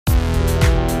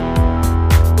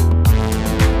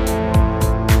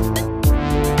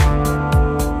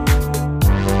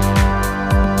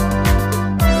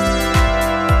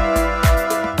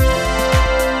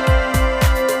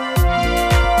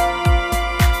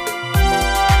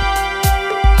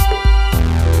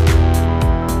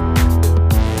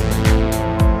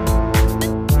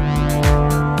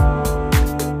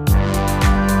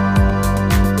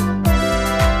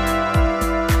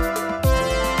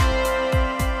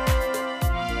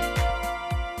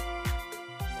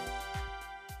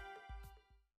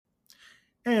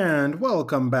And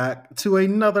welcome back to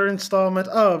another installment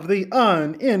of the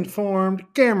Uninformed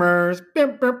Gamers.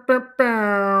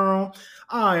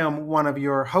 I am one of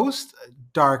your hosts,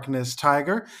 Darkness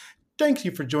Tiger. Thank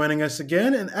you for joining us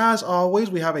again. And as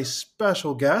always, we have a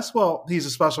special guest. Well, he's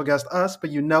a special guest to us, but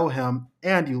you know him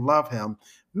and you love him.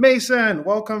 Mason,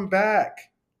 welcome back.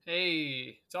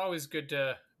 Hey, it's always good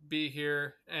to be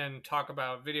here and talk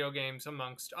about video games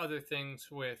amongst other things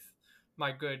with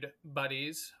my good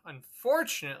buddies.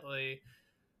 Unfortunately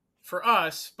for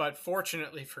us, but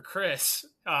fortunately for Chris,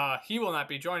 he will not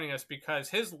be joining us because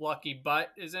his lucky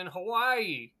butt is in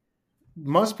Hawaii.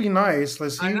 Must be nice.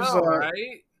 I know,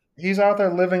 right? He's out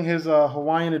there living his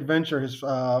Hawaiian adventure, his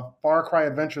Far Cry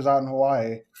adventures out in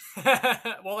Hawaii.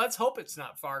 Well, let's hope it's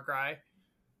not Far Cry.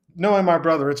 Knowing my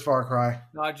brother, it's Far Cry.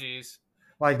 Oh, geez.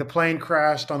 Like the plane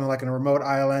crashed on like a remote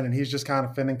island, and he's just kind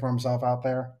of fending for himself out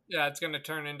there. Yeah, it's going to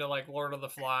turn into like Lord of the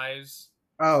Flies.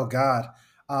 Oh God!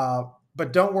 Uh,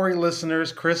 but don't worry,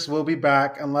 listeners. Chris will be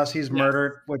back unless he's Yes.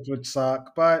 murdered, which would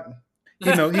suck. But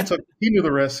he knew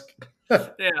the risk.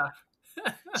 so, Yeah.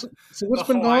 so The what's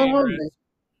been going Hawaiian on? risk.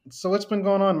 So what's been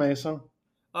going on, Mason?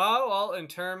 Oh, well, in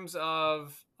terms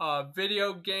of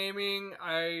video gaming,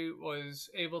 I was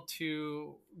able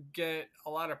to get a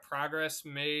lot of progress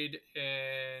made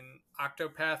in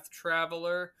Octopath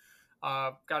Traveler.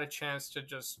 Got a chance to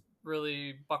just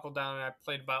really buckle down, and I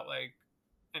played about like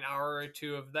an hour or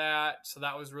two of that. So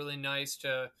that was really nice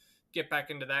to get back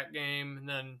into that game. And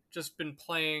then just been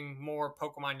playing more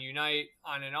Pokemon Unite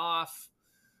on and off.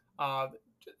 Uh,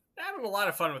 Having a lot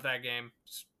of fun with that game.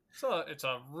 So it's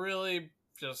a really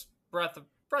just breath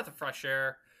of fresh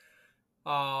air.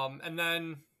 And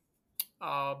then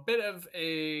a bit of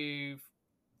a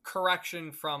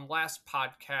correction from last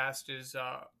podcast is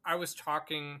I was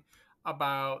talking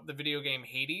about the video game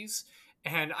Hades,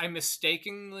 and I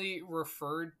mistakenly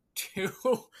referred to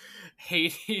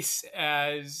Hades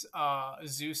as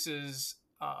Zeus's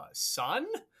son.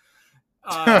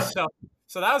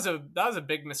 So that was a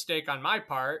big mistake on my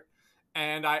part,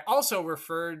 and I also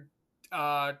referred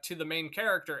to the main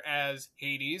character as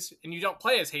Hades, and you don't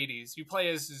play as Hades. You play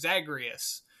as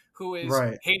Zagreus, who is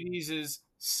Right. Hades'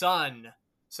 son.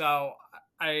 So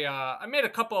I made a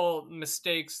couple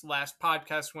mistakes last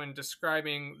podcast when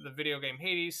describing the video game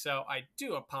Hades, so I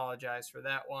do apologize for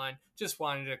that one. Just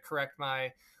wanted to correct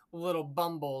my little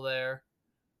bumble there.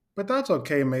 But that's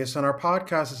okay, Mason. Our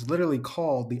podcast is literally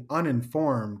called The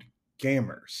Uninformed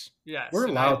Gamers. Yes, We're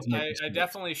and I, allowed to make I, I mistakes.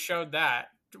 definitely showed that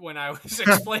when I was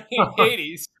explaining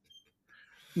Hades.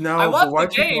 I No, but love why the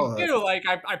don't you game call it? too. Like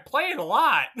I play it a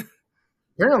lot.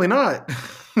 Apparently not.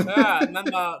 And then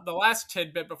the last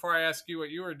tidbit before I ask you what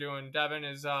you were doing, Devin,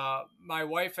 is my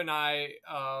wife and I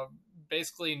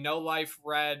basically no life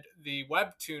read the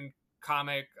webtoon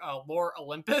comic Lore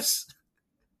Olympus.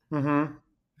 hmm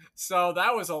So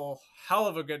that was a hell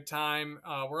of a good time.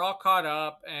 We're all caught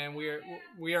up, and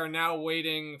we are now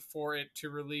waiting for it to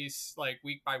release like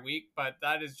week by week. But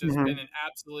that has just been hmm an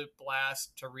absolute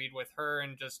blast to read with her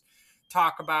and just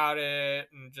talk about it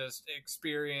and just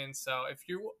experience. So if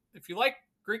you like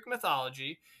Greek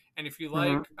mythology and if you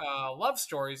hmm like love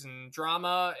stories and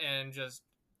drama and just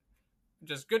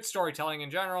good storytelling in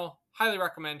general, highly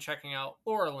recommend checking out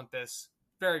Lore Olympus.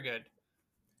 Very good.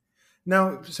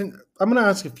 Now, I'm going to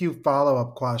ask a few follow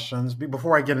up questions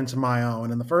before I get into my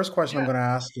own. And the first question I'm Yeah. going to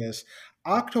ask is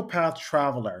Octopath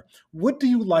Traveler. What do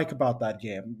you like about that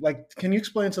game? Like, can you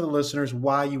explain to the listeners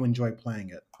why you enjoy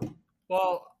playing it?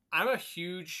 Well, I'm a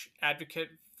huge advocate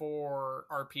for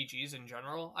RPGs in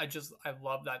general. I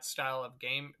love that style of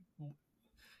game.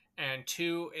 And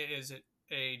two, it is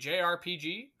a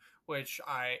JRPG, which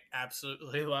I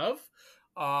absolutely love.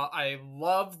 I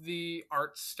love the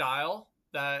art style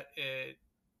that it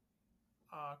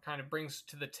kind of brings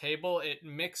to the table. It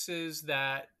mixes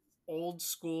that old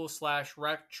school slash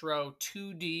retro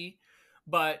 2D,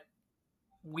 but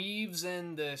weaves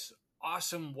in this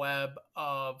awesome web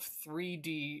of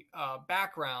 3D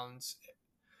backgrounds.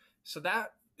 So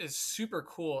that is super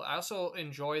cool. I also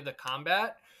enjoy the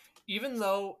combat, even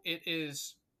though it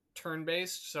is turn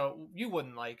based, so you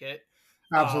wouldn't like it.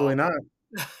 Absolutely Um, not.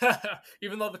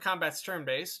 Even though the combat's turn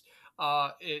based,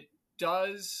 it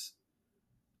does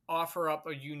offer up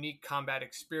a unique combat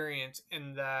experience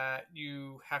in that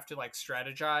you have to like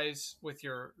strategize with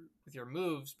your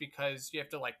moves because you have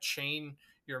to like chain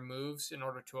your moves in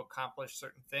order to accomplish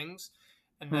certain things.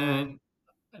 And hmm then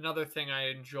another thing I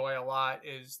enjoy a lot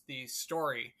is the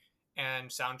story and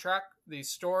soundtrack. The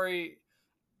story,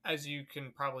 as you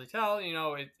can probably tell,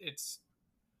 it's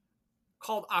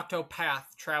called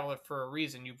Octopath Traveler for a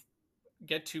reason. You've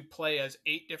get to play as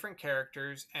 8 different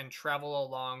characters and travel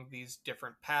along these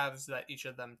different paths that each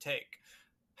of them take,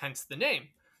 hence the name.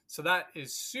 So that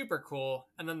is super cool.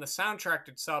 And then the soundtrack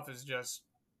itself is just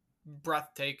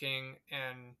breathtaking,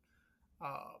 and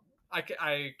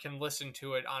I can listen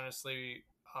to it honestly,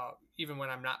 even when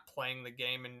I'm not playing the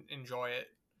game, and enjoy it.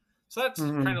 So that's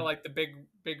kind of Mhm. like the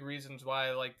big reasons why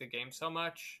I like the game so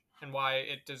much, and why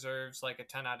it deserves like a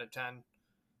 10 out of 10.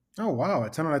 Oh wow, a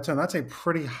 10 out of 10. That's a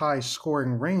pretty high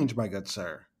scoring range, my good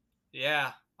sir.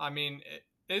 Yeah, I mean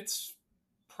it's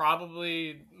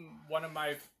probably one of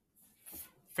my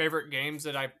favorite games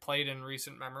that I've played in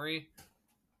recent memory.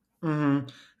 hmm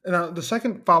Now, the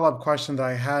second follow up question that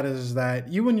I had is that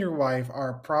you and your wife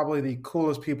are probably the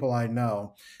coolest people I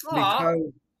know Aw,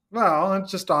 because, well, I'm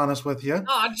just honest with you.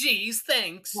 aw, geez,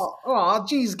 thanks. Oh,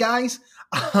 geez, guys.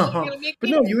 Oh, you're gonna make But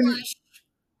me no, you and blush.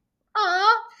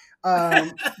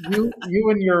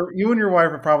 you and your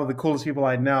wife are probably the coolest people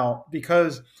I know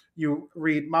because you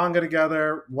read manga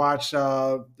together, watch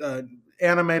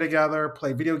anime together,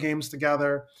 play video games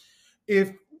together.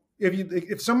 If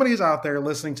if somebody is out there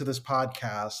listening to this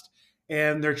podcast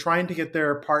and they're trying to get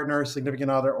their partner,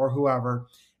 significant other, or whoever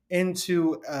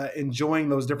into enjoying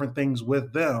those different things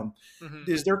with them, Hmm.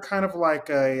 is there kind of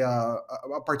like a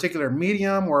particular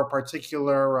medium or a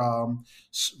particular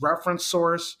reference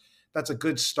source that's a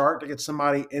good start to get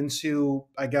somebody into,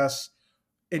 I guess,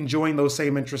 enjoying those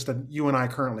same interests that you and I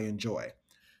currently enjoy?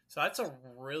 So that's a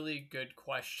really good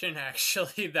question,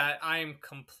 actually, that I am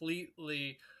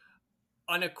completely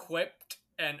unequipped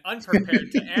and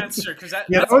unprepared to answer, because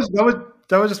Yeah, that's a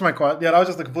that was just my question. Yeah, that was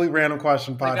just a complete random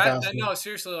question like podcast. no,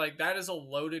 seriously, like that is a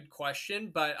loaded question,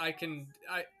 but I can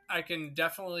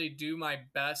definitely do my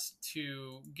best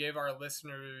to give our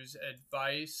listeners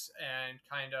advice and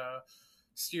kind of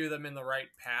steer them in the right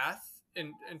path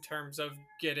in terms of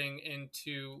getting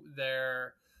into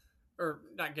their, or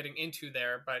not getting into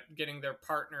there, but getting their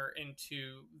partner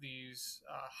into these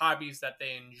hobbies that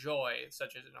they enjoy,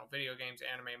 such as video games,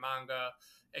 anime, manga,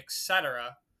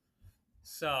 etc.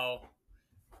 So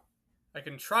I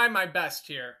can try my best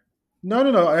here. No,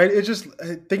 no, no. It just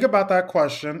think about that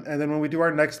question, and then when we do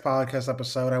our next podcast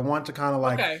episode, I want to kind of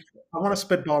like Okay. I want to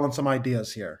spitball on some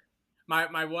ideas here.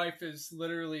 My wife is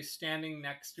literally standing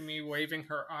next to me, waving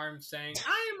her arms, saying,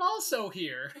 "I am also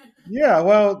here." Yeah,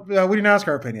 well, we didn't ask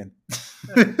our opinion.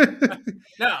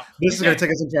 No, This is going okay, to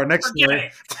take us into our next forget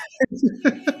story.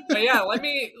 it. But yeah, let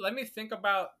me think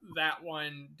about that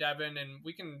one, Devin, and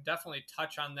we can definitely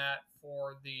touch on that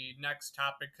for the next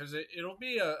topic, because it'll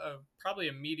be a probably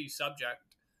a meaty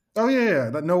subject. Oh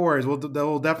yeah, yeah. No worries.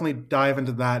 We'll definitely dive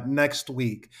into that next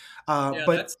week. Yeah,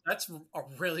 But that's a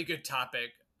really good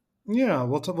topic. yeah,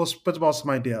 we'll spitball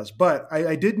some ideas. But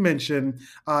I did mention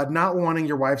not wanting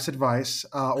your wife's advice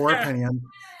or opinion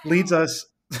leads us.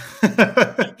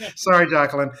 Sorry,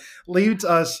 Jacqueline. Leads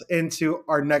us into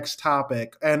our next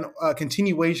topic and a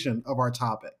continuation of our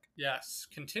topic. Yes,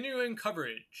 continuing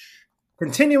coverage.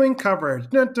 Continuing coverage.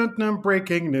 Dun, dun, dun,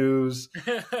 breaking news.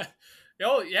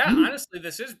 Oh yeah, honestly,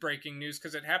 this is breaking news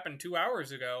because it happened 2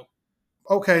 hours ago.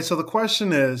 Okay, so the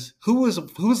question is,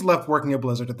 who's left working at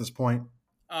Blizzard at this point?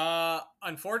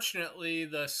 Unfortunately,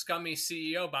 the scummy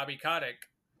CEO Bobby Kotick.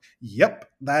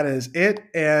 Yep, that is it.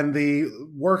 And the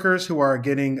workers who are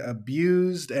getting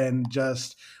abused and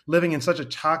just living in such a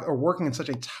or working in such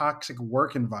a toxic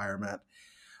work environment.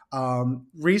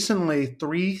 Recently,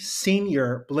 3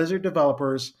 senior Blizzard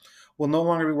developers will no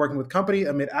longer be working with company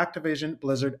amid Activision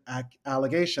Blizzard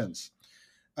allegations.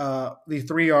 The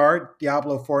 3 are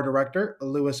Diablo 4 director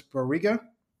Luis Barriga,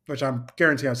 which I'm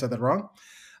guaranteeing I said that wrong,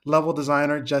 level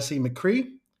designer Jesse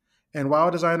McCree, and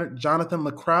WoW designer Jonathan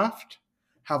LeCraft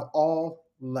have all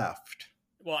left.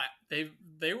 Well,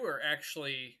 they were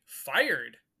actually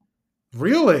fired.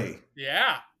 Really?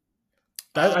 Yeah.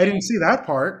 That I didn't see that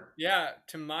part. Yeah,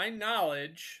 to my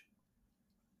knowledge,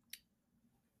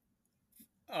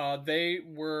 they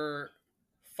were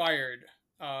fired,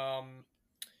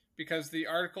 because the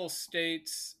article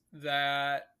states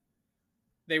that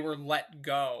they were let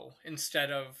go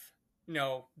instead of,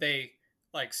 they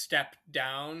like stepped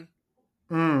down.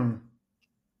 Mm.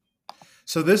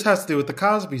 So this has to do with the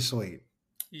Cosby Suite.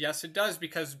 Yes, it does,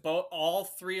 because all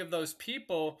 3 of those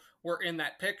people were in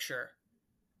that picture.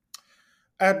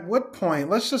 At what point,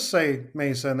 let's just say,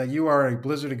 Mason, that you are a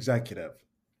Blizzard executive.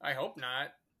 I hope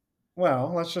not.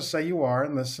 Well, let's just say you are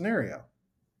in this scenario.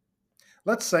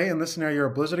 Let's say in this scenario you're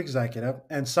a Blizzard executive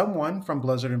and someone from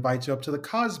Blizzard invites you up to the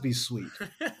Cosby Suite.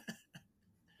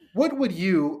 What would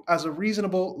you, as a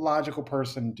reasonable, logical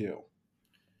person, do?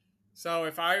 So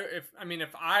if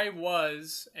I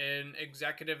was an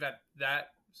executive at that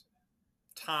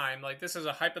time, like this is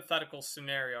a hypothetical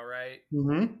scenario, right?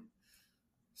 Mm-hmm.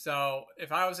 So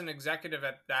if I was an executive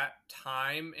at that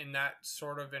time in that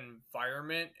sort of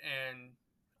environment, and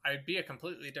I'd be a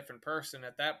completely different person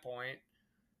at that point.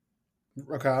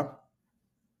 Okay.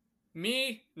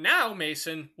 Me now,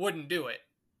 Mason, wouldn't do it.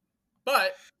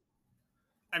 But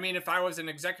I mean, if I was an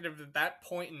executive at that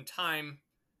point in time,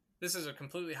 this is a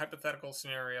completely hypothetical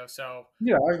scenario.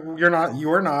 Yeah, you're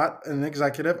not an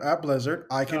executive at Blizzard.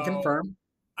 I can So confirm.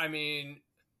 I mean,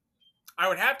 I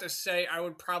would have to say I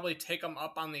would probably take them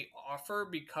up on the offer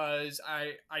because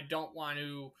I don't want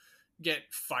to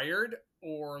get fired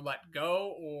or let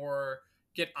go or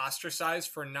get ostracized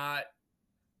for not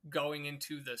going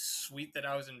into the suite that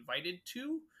I was invited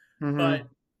to. But,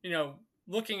 Mm-hmm.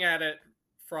 looking at it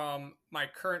from my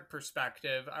current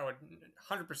perspective, I would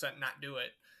 100% not do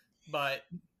it. But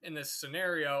in this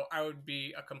scenario, I would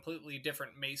be a completely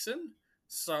different Mason.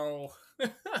 So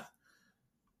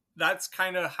that's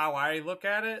kind of how I look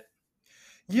at it.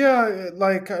 Yeah,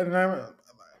 like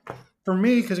for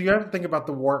me, because you have to think about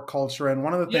the work culture, and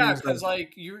one of the Yeah, things because that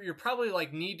like you're probably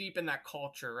like knee deep in that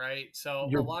culture, right? So a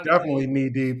you're lot of definitely knee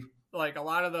deep. a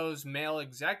lot of those male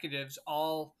executives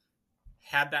all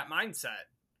had that mindset.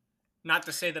 Not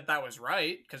to say that that was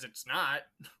right, because it's not.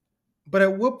 But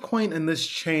at what point in this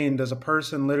chain does a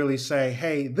person literally say,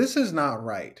 "Hey, this is not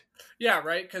right"? Yeah,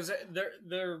 right. Because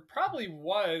there probably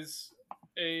was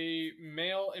a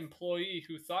male employee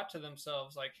who thought to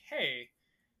themselves like, "Hey,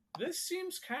 this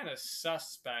seems kind of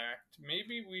suspect.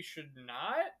 Maybe we should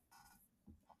not."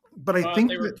 But I But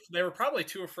think that they were probably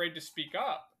too afraid to speak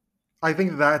up. I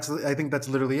think that's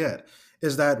literally it.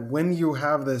 Is that when you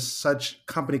have this such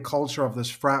company culture of this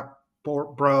frat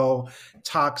bro,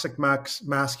 toxic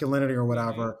masculinity or Hmm.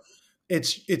 whatever,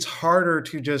 it's harder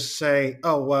to just say,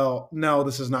 "Oh well, no,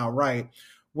 this is not right,"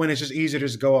 when it's just easier to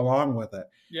just go along with it.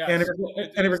 And if, Yes,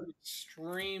 it and if is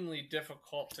extremely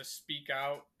difficult to speak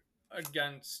out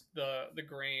against the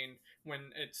grain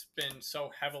when it's been so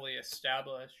heavily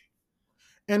established.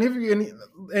 and if you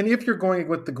and if you're going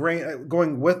with the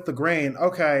grain,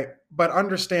 okay, but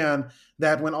understand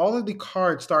that when all of the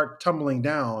cards start tumbling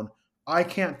down, I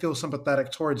can't feel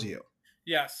sympathetic towards you.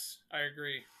 Yes, I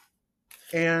agree.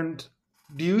 And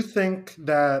do you think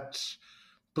that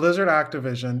Blizzard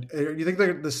Activision? Do you think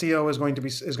that the CEO is going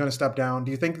to step down?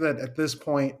 Do you think that at this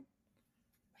point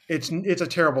it's a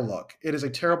terrible look? It is a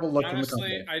terrible look from the Honestly,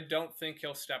 company. I don't think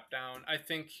he'll step down. I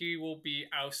think he will be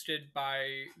ousted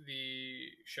by the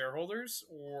shareholders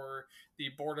or the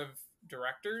board of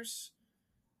directors.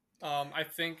 I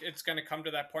think it's going to come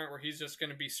to that point where he's just going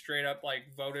to be straight up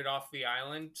like voted off the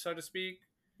island, so to speak.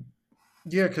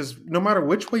 Yeah, because no matter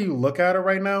which way you look at it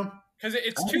right now, Because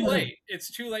I it's too don't know. late. It's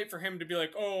too late for him to be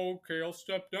like, "Oh, okay, I'll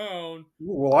step down."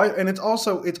 Well, and it's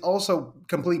also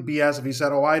complete BS if he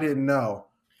said, "Oh, I didn't know."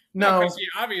 No, because No, he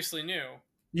obviously knew.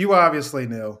 you obviously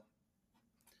knew.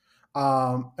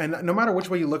 And no matter which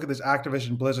way you look at this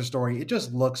Activision Blizzard story, it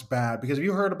just looks bad. Because have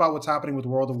you heard about what's happening with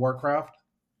World of Warcraft?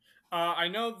 I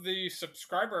know the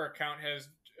subscriber account has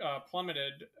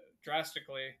plummeted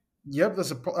drastically. Yep,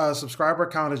 the subscriber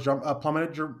count has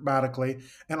plummeted dramatically,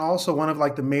 and also one of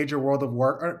like the major World of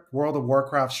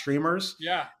Warcraft streamers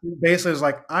Yeah. basically is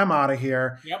like, "I'm out of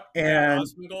here," Yep. Yeah. and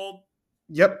Osmongold.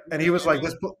 yep, and he was like,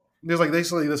 Disappearing. "This," he was like,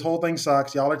 basically, "This whole thing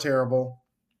sucks. Y'all are terrible."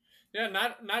 Yeah.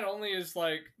 Not only is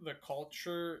like the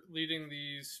culture leading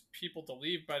these people to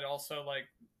leave, but also like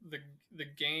the the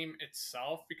game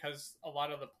itself, because a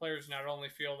lot of the players not only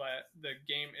feel that the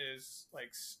game is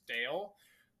like stale,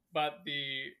 but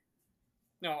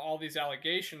all these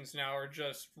allegations now are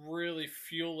just really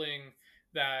fueling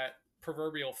that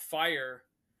proverbial fire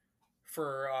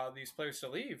for these players to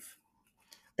leave.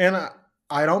 And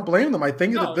I don't blame them. I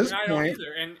think that at No, this and I don't point,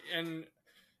 either. And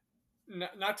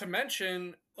not to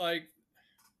mention, like,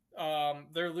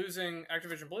 they're losing.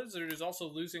 Activision Blizzard is also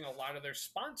losing a lot of their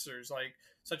sponsors, like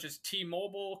such as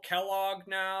T-Mobile, Kellogg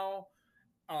now.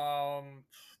 Um,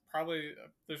 probably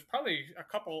there's probably a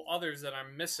couple others that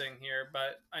I'm missing here,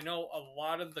 but I know a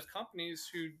lot of the companies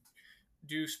who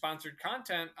do sponsored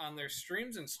content on their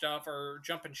streams and stuff are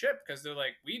jumping ship because they're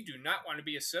like, we do not want to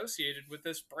be associated with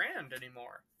this brand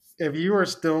anymore. if you are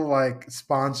still like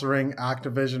sponsoring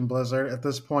Activision Blizzard at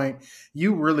this point,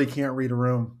 you really can't read a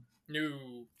room.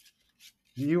 No,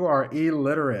 You are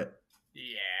illiterate.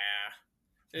 yeah,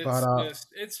 But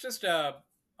it's just a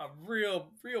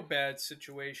real bad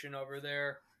situation over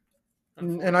there.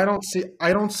 and Unfortunately,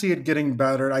 I don't see it getting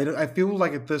better. I feel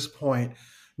like at this point,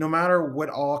 no matter what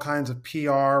all kinds of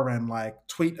PR and like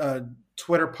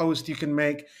Twitter posts you can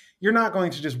make, you're not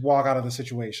going to just walk out of the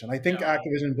situation. I think No.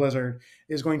 Activision Blizzard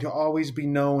is going to always be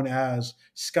known as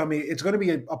scummy. It's going to be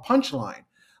a punchline.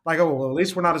 Like, oh, well, at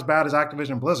least we're not as bad as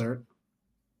Activision Blizzard.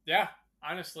 Yeah,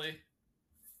 honestly.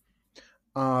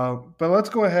 But let's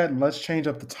go ahead and let's change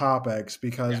up the topics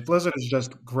because Yes. Blizzard is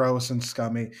just gross and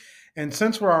scummy. And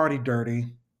since we're already dirty,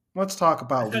 let's talk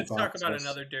about loot Let's talk about boxes.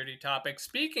 another dirty topic.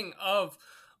 Speaking of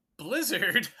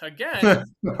Blizzard again,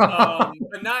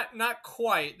 but not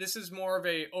quite. This is more of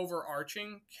a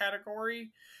overarching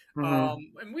category, Hmm.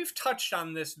 and we've touched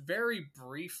on this very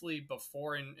briefly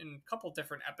before in a couple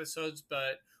different episodes,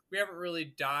 but we haven't really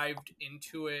dived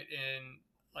into it in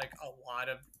like a lot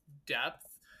of depth.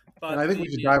 And But I think we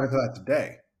should dive into that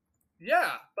today.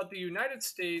 the United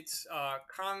States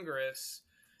Congress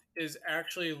is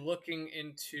actually looking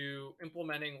into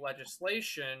implementing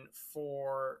legislation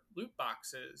for loot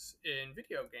boxes in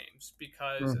video games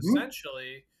because Hmm.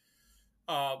 essentially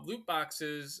loot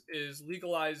boxes is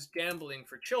legalized gambling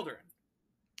for children.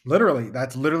 Literally,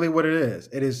 that's literally what it is.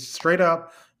 It is straight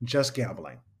up just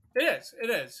gambling. It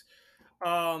is.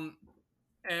 Um,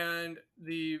 and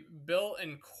the bill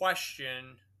in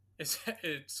question is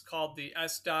it's called the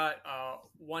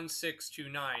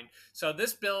S.1629. So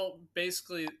this bill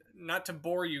basically, not to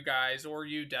bore you guys or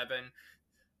you, Devin,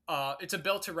 it's a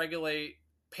bill to regulate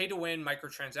pay to win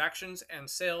microtransactions and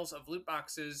sales of loot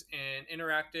boxes in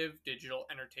interactive digital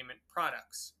entertainment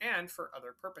products and for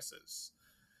other purposes.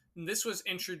 And this was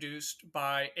introduced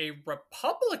by a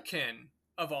Republican,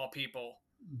 of all people,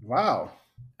 Wow.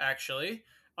 actually.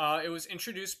 It was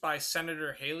introduced by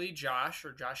Senator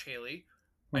Josh Haley.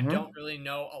 I Hmm. don't really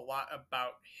know a lot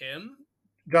about him.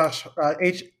 Josh,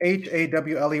 Hawley.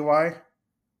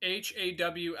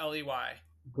 Hawley.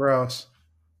 Gross.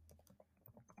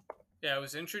 Yeah, it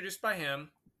was introduced by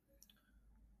him.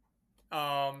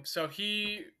 So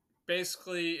he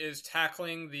basically is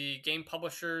tackling the game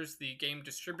publishers, the game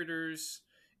distributors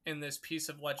in this piece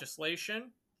of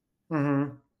legislation. Hmm.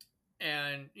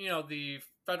 And, the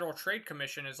Federal Trade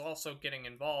Commission is also getting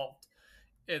involved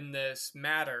in this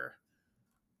matter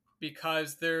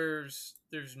because there's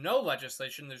no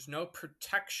legislation, there's no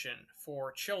protection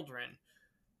for children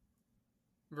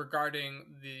regarding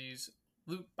these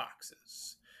loot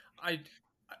boxes. I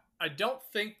I don't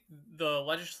think the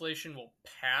legislation will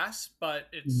pass, but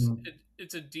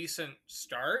it's a decent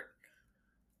start.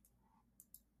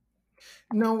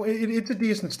 No, it's a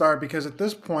decent start because at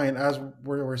this point, as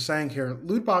we're saying here,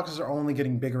 loot boxes are only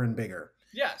getting bigger and bigger.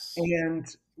 Yes, And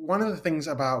one of the things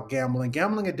about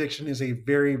gambling addiction is a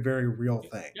very, very real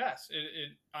thing. yes, it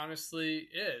honestly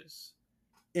is.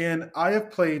 And I have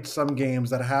played some games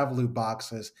that have loot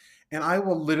boxes, and I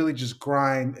will literally just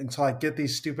grind until I get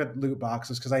these stupid loot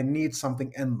boxes because I need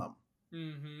something in them.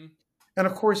 Mm-hmm. And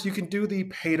of course, you can do the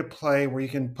pay to play where you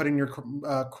can put in your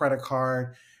credit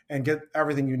card and get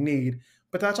everything you need,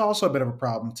 but that's also a bit of a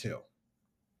problem too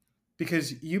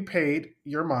because you paid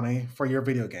your money for your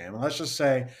video game. Let's just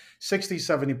say 60,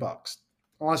 70 bucks,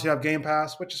 unless you have Game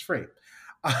Pass, which is free.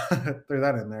 Throw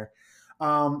that in there.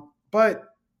 But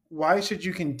why should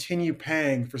you continue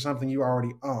paying for something you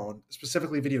already own,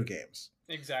 specifically video games?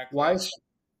 Exactly. Why,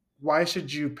 why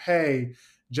should you pay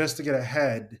just to get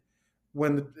ahead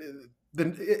when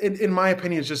in my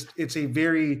opinion, it's a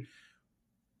very,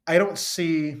 I don't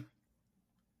see,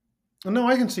 no,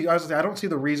 I can see. I don't see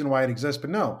the reason why it exists,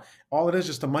 but no, all it is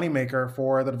just a moneymaker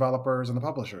for the developers and the It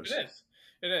publishers. is.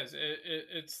 It is.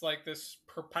 It's like this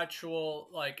perpetual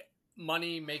like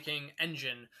money making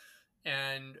engine,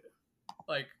 and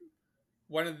like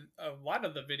a lot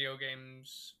of the video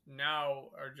games now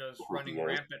are just running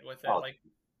rampant with it. Like,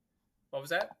 what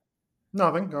was that?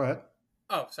 Nothing. Go ahead.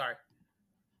 Oh, sorry,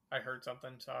 I heard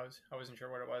something, so I wasn't sure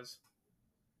what it was.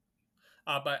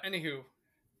 But anywho,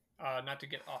 not to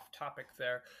get off topic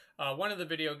there. One of the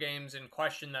video games in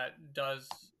question that does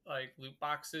like loot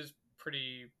boxes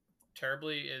pretty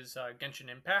terribly is Genshin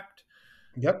Impact.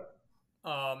 Yep.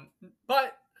 Um,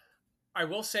 but I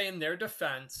will say, in their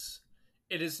defense,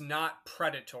 it is not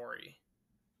predatory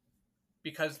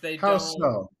because they How don't.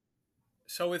 so?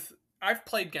 So I've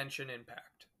played Genshin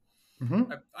Impact. Hmm.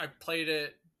 I've played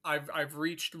it. I've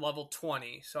reached level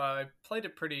 20, so I've played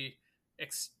it pretty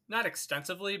not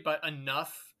extensively, but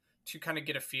enough to kind of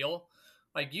get a feel.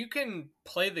 Like you can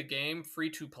play the game free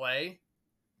to play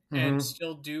and Hmm.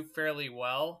 still do fairly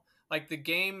well. Like the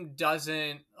game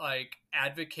doesn't like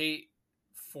advocate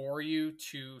for you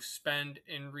to spend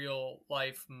in real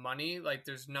life money. Like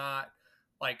there's not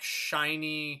like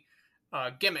shiny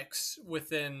gimmicks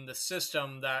within the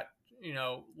system that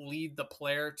lead the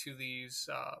player to these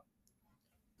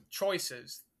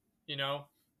choices. You know,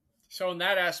 so in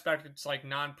that aspect, it's like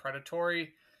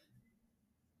non-predatory.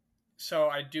 so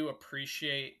I do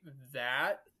appreciate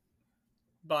that,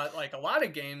 but like a lot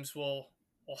of games will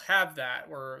have that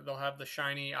where they'll have the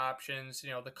shiny options,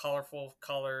 the colorful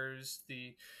colors,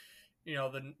 the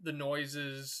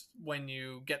noises when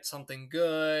you get something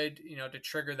good, to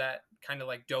trigger that kind of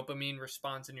like dopamine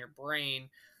response in your brain.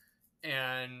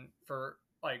 And for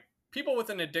like people with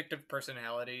an addictive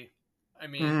personality, I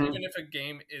mean, even Hmm. if a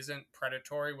game isn't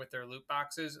predatory with their loot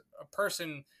boxes, a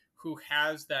person who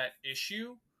has that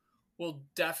issue will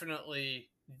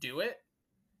definitely do it.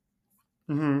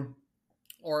 Hmm.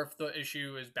 Or if the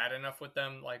issue is bad enough with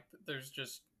them, like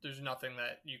there's nothing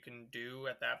that you can do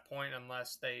at that point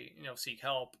unless they seek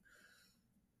help.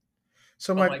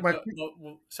 So But my like my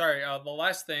sorry, the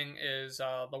last thing is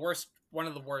the worst. One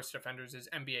of the worst offenders is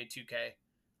NBA 2K.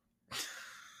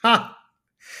 ha,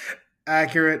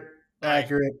 accurate, Like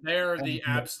accurate, they're the accurate.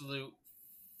 absolute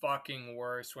fucking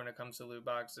worst when it comes to loot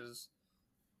boxes.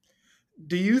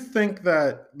 Do you think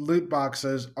that loot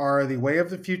boxes are the way of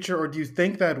the future, or do you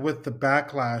think that with the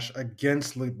backlash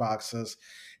against loot boxes,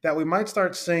 that we might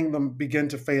start seeing them begin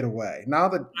to fade away? Now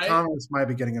that I, Congress might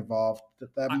be getting involved,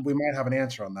 that I we might have an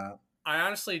answer on that. I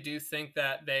honestly do think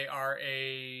that they are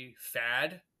a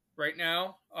fad right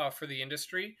now for the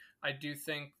industry. I do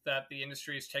think that the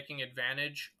industry is taking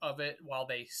advantage of it while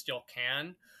they still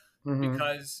can, Hmm.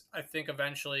 because I think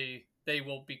eventually they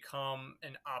will become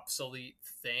an obsolete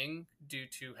thing due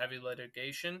to heavy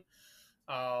litigation.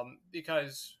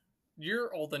 Because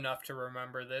you're old enough to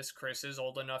remember this, Chris is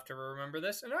old enough to remember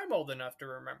this, and I'm old enough to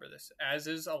remember this, as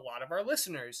is a lot of our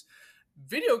listeners.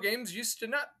 Video games used to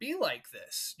not be like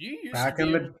this. You used to Back be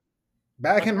in able. the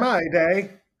back What's in that? my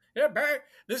day. Yeah, back.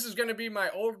 This is going to be my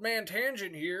old man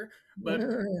tangent here, but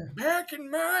back in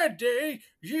my day,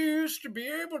 you used to be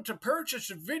able to purchase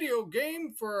a video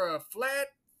game for a flat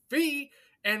fee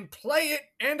and play it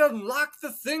and unlock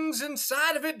the things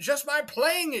inside of it just by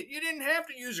playing it. You didn't have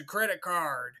to use a credit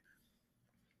card.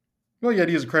 Well, you had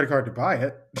to use a credit card to buy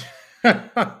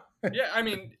it. Yeah, I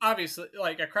mean, obviously,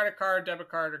 like a credit card, debit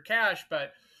card, or cash,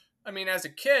 but I mean, as a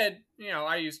kid,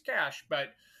 I used cash,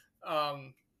 but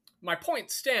um, my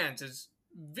point stands is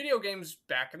video games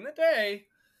back in the day,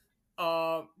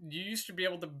 you used to be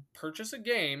able to purchase a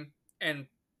game and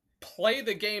play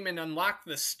the game and unlock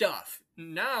the stuff.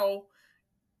 Now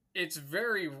it's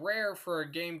very rare for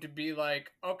a game to be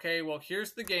like, okay, well,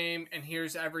 here's the game and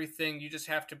here's everything. You just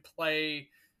have to play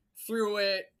through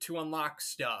it to unlock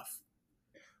stuff.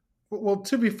 Well,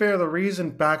 to be fair, the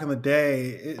reason back in the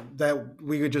day that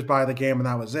we could just buy the game and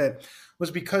that was it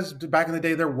was because back in the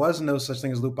day there was no such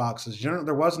thing as loot boxes.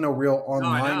 There was no real No,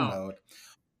 I online know. mode.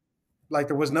 Like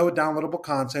there was no downloadable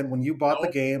content. When you bought the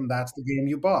Nope. game, that's the game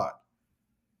you bought.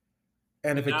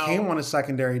 And And if it came now, on a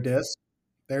secondary disc,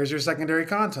 there's your secondary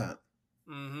content.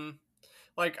 mm-hmm.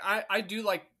 Like I do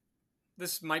like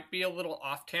this might be a little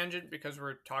off tangent because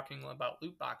we're talking about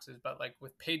loot boxes, but like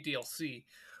with paid DLC,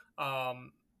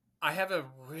 um, I have a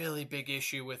really big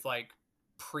issue with like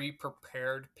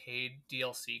pre-prepared paid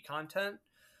DLC content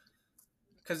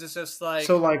because it's just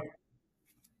So like like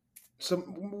so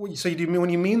you do when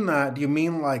you mean that, do you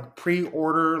mean like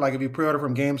pre-order? Like if you pre-order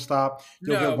from GameStop,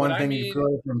 you'll get no, what one I thing. If you mean.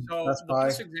 pre-order from So Best the Buy,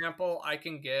 best example I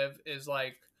can give is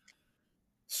like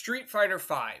Street Fighter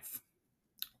Five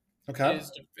okay,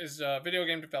 is a video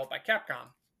game developed by Capcom,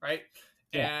 right?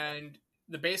 yeah, And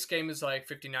the base game is like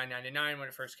 $59.99 when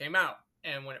it first came out.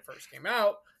 And when it first came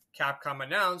out, Capcom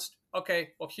announced,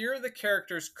 okay, well, here are the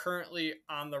characters currently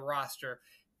on the roster.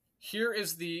 Here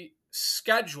is the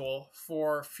schedule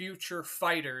for future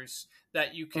fighters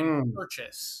that you can mm,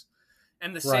 purchase.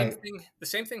 And right. the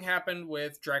same thing happened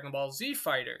with Dragon Ball Z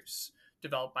Fighters,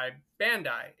 developed by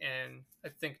Bandai and I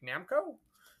think Namco,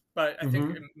 but I think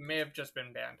it Hmm. may have just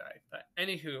been Bandai. But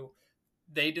anywho,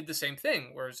 they did the same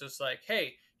thing where it's just like,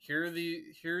 hey, here's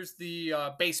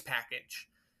the base package,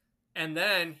 and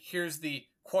then here's the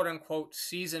quote unquote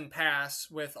season pass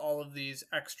with all of these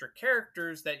extra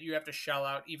characters that you have to shell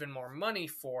out even more money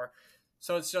for.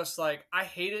 So it's just like I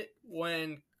hate it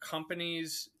when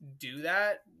companies do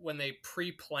that when they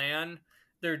pre-plan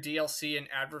their DLC and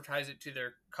advertise it to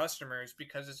their customers,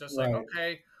 because it's just like, Right.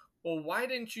 okay, well, why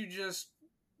didn't you just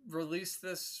release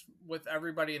this with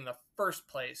everybody in the first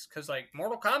place? Because like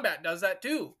Mortal Kombat does that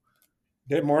too.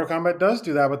 Mortal Kombat does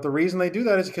do that, but the reason they do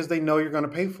that is because they know you're going to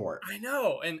pay for it. I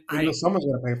know, and They know someone's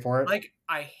going to pay for it.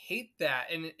 I hate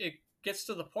that, and it gets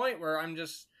to the point where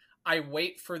I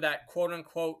wait for that quote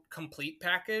unquote complete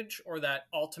package or that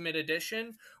ultimate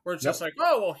edition where it's just Yep. like,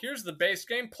 oh well, here's the base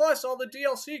game plus all the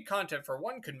DLC content for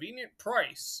one convenient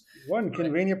price. One Like,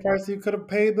 convenient price you could have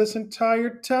paid this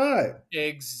entire time.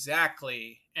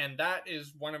 exactly. and that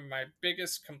is one of my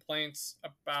biggest complaints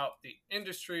about the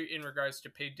industry in regards to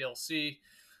paid DLC.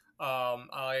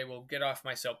 I will get off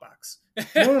my soapbox.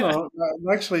 No, no,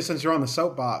 no. Actually, since you're on the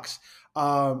soapbox,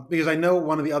 because I know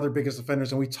one of the other biggest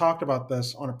offenders, and we talked about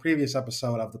this on a previous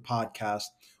episode of the podcast,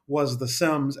 was The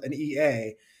Sims, and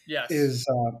EA Yes, is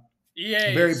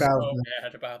EA very is bad. so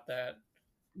bad about that.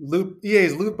 EA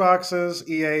is loot boxes.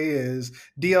 EA is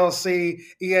DLC.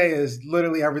 EA is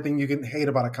literally everything you can hate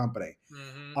about a company.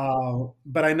 Mm-hmm.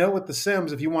 But I know with The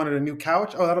Sims, if you wanted a new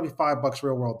couch, oh, that'll be $5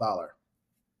 real world dollar.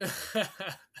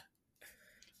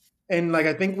 And like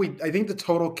I think the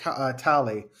total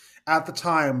tally at the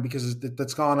time, because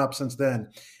that's gone up since then.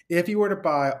 If you were to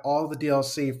buy all the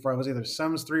DLC for, it was either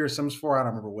Sims 3 or Sims 4, I don't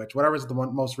remember which, whatever is the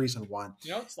most recent one,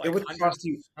 It's it like would cost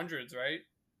you. hundreds, right?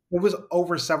 It was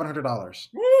over $700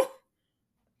 Woo!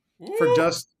 Woo!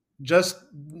 for just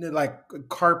like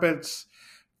carpets,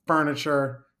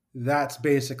 furniture. That's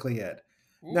basically it.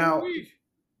 Now, Woo-wee.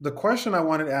 the question I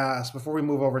wanted to ask before we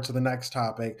move over to the next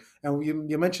topic, and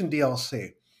you mentioned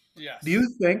DLC. Yes. Do you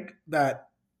think that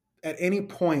at any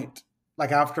point,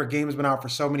 like after a game has been out for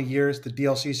so many years, the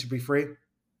DLC should be free?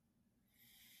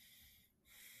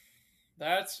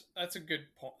 That's a good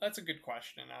point. That's a good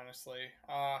question, honestly.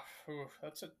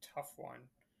 That's a tough one.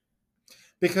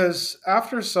 Because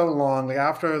after so long, like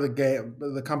after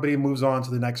the company moves on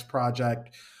to the next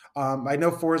project. I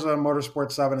know Forza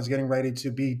Motorsport 7 is getting ready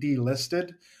to be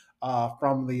delisted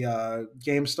from the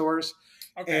game stores,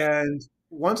 Okay. and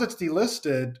once it's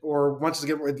delisted, or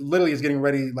it literally is getting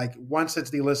ready, like once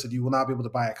it's delisted, you will not be able to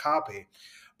buy a copy.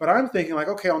 But I'm thinking like,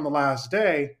 okay, on the last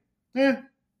day,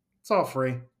 it's all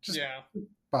free. Just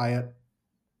buy it.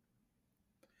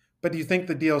 But do you think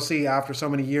the DLC, after so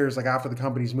many years, like after the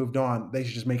company's moved on, they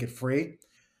should just make it free,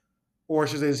 or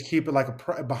should they just keep it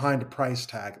like behind a price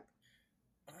tag?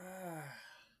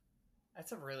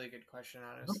 That's a really good question,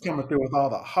 I'm honestly. coming through with all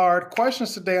the hard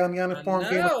questions today on the Uninformed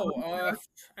Gamer.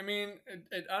 I mean,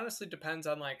 it honestly depends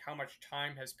on like how much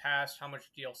time has passed, how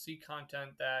much DLC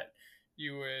content that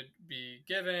you would be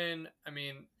given. I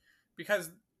mean, because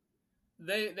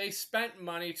they spent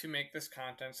money to make this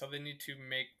content, so they need to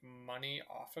make money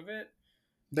off of it.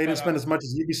 They didn't spend as much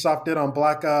as Ubisoft did on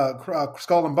Black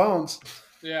Skull and Bones.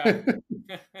 Yeah.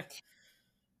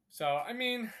 So, I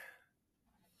mean,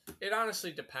 it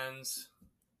honestly depends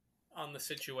on the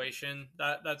situation.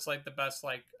 That's like the best,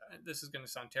 like, this is going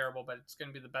to sound terrible, but it's going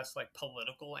to be the best like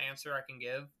political answer I can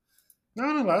give.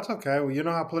 No, that's okay. Well, you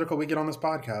know how political we get on this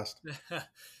podcast.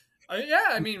 Yeah,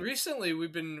 I mean, recently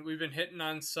we've been hitting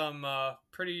on some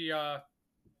pretty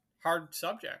hard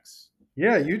subjects.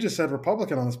 Yeah, you just said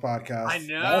Republican on this podcast. I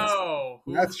know.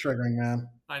 That's triggering, man.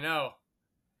 I know.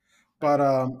 But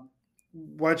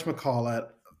whatchamacallit,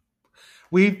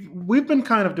 we've been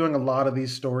kind of doing a lot of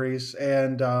these stories,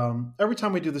 and every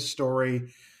time we do the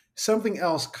story, something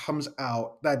else comes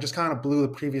out that just kind of blew the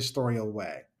previous story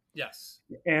away. Yes.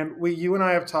 And you and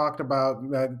I have talked about,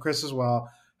 Chris as well,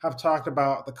 have talked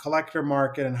about the collector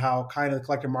market and how kind of the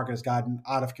collector market has gotten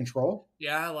out of control.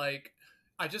 Yeah, like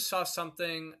I just saw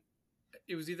something,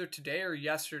 it was either today or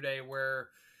yesterday, where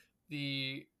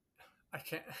this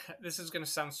is going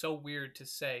to sound so weird to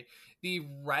say, the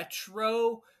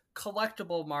retro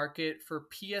collectible market for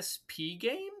PSP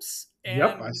games.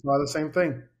 Yep, I saw the same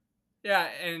thing. Yeah,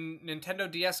 and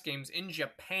Nintendo DS games in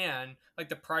Japan, like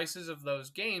the prices of those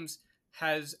games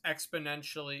has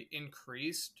exponentially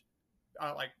increased,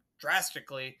 like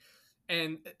drastically.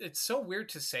 And it's so weird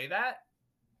to say that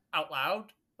out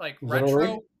loud, like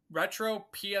retro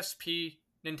PSP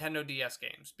Nintendo DS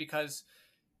games, because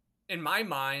in my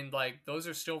mind, like those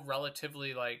are still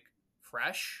relatively like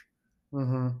fresh.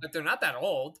 Mm-hmm. Like they're not that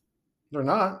old. They're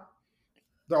not.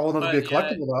 They're old enough to be a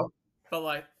collectible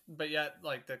though. But yet,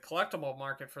 like the collectible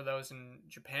market for those in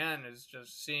Japan is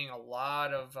just seeing a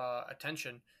lot of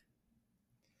attention.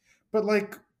 But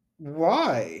like,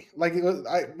 why? Like,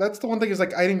 that's the one thing is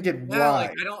like I didn't get why.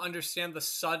 Like I don't understand the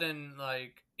sudden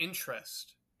like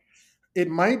interest. It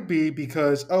might be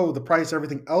because the price of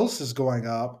everything else is going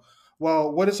up.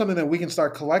 Well, what is something that we can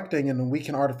start collecting and then we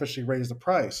can artificially raise the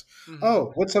price?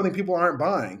 Mm-hmm. What's something people aren't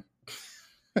buying?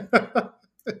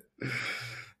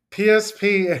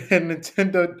 PSP and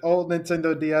old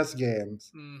Nintendo DS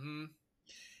games. Mm-hmm.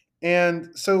 And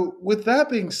so, with that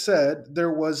being said,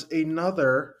 there was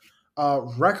another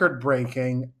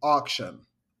record-breaking auction.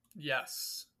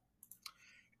 Yes.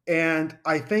 And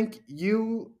I think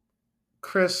you,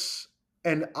 Chris,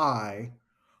 and I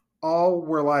all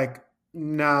were like,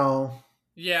 no.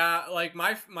 Yeah, like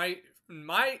my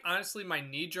honestly, my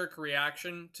knee-jerk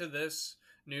reaction to this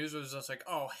news was just like,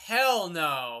 oh, hell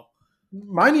no.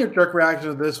 My knee-jerk reaction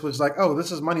to this was like, "Oh,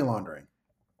 this is money laundering."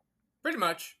 Pretty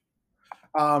much.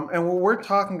 And what we're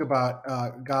talking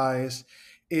about, guys,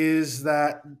 is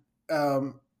that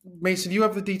Mason. Do you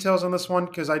have the details on this one?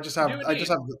 Because I do I just indeed.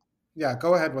 have. Yeah,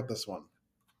 go ahead with this one.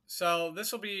 So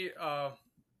this will be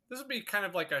kind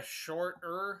of like a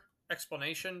shorter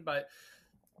explanation, but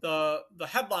the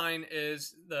headline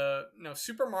is the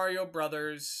Super Mario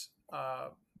Brothers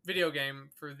video game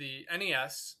for the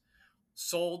NES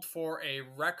sold for a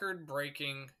record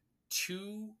breaking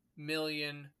 $2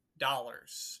 million,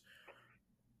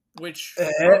 which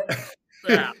broke, Eh,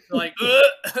 yeah, like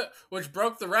which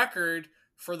broke the record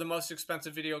for the most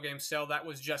expensive video game sale that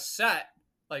was just set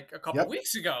like a couple yep,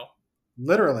 weeks ago,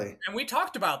 literally, and we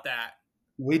talked about that.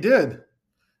 we did.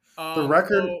 So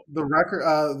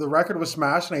The record was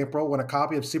smashed in April when a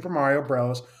copy of Super Mario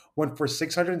Bros. Went for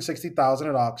 660,000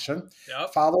 at auction,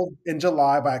 yep. followed in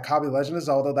July by a copy of Legend of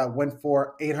Zelda that went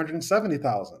for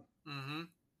 870,000. Hmm.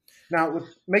 Now, what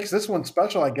makes this one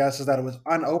special, I guess, is that it was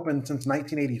unopened since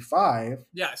 1985.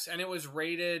 Yes, and it was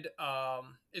rated.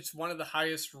 It's one of the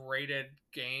highest rated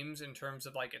games in terms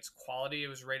of like its quality. It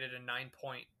was rated a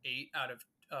 9.8 out of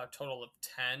a total of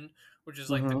 10, which is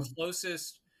like the Hmm.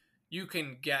 closest you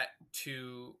can get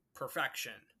to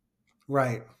perfection.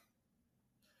 Right.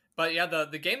 But yeah,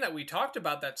 the game that we talked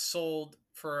about that sold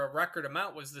for a record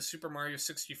amount was the Super Mario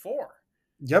 64.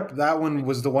 Yep, that one Like,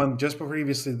 was the one just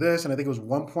previously this, and I think it was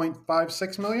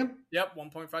 1.56 million. yep,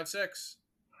 1.56.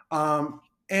 Um,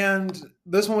 and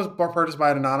this one was purchased by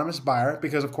an anonymous buyer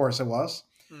because, of course, it was.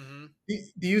 Mm-hmm.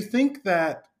 Do you think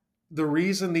that the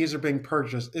reason these are being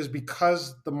purchased is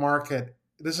because the market,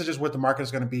 this is just what the market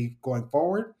is going to be going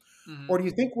forward? Mm-hmm. Or do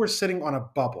you think we're sitting on a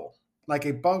bubble, like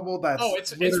a bubble Oh,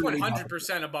 that's it's literally about to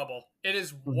 100% a bubble. It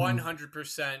is burst?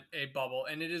 100% a bubble,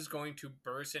 and it is going to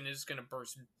burst, and it is going to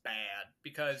burst bad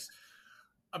because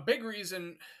a big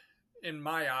reason in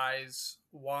my eyes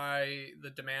why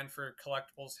the demand for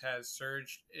collectibles has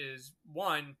surged is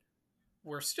one,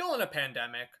 we're still in a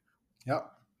pandemic,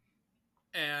 Yep.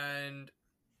 and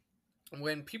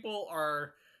when people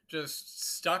are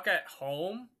just stuck at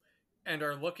home and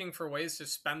are looking for ways to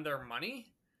spend their money,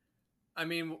 I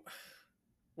mean,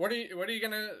 what are you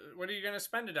gonna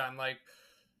spend it on? Like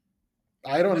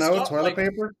I don't know. Toilet like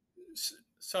paper?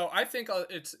 so I think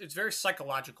it's very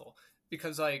psychological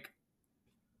because like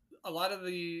a lot of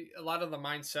the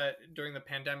mindset during the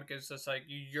pandemic is just like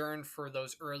you yearn for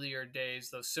those earlier days,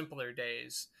 those simpler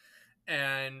days,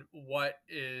 and what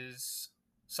is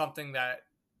something that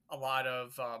a lot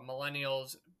of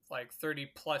millennials, like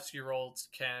 30+ year olds,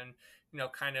 can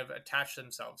kind of attach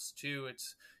themselves to.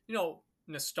 It's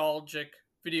nostalgic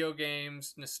video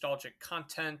games, nostalgic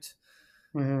content.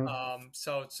 Hmm.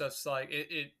 So it's just like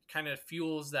it kind of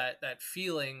fuels that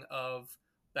feeling of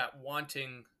that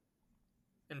wanting,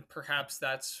 and perhaps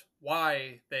that's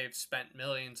why they've spent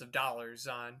millions of dollars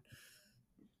on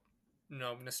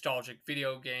nostalgic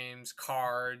video games,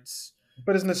 cards.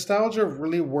 But is nostalgia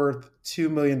really worth $2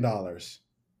 million?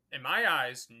 In my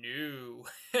eyes, no.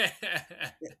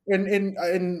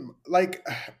 And like,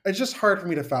 it's just hard for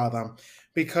me to fathom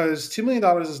because $2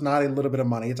 million is not a little bit of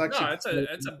money. It's actually No,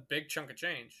 it's a big chunk of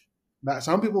change. that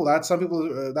some people that's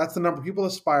the number people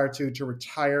aspire to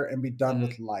retire and be done Mhm.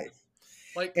 with life.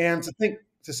 Like, And to think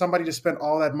to somebody to spend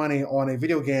all that money on a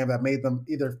video game that made them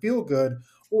either feel good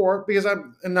or because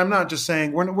I'm not just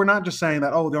saying we're not just saying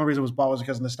that, oh, the only reason it was bought was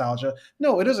because of nostalgia.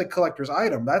 No, it is a collector's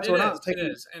item. That's we're not it taking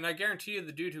is, and I guarantee you,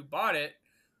 the dude who bought it,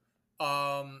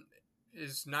 um,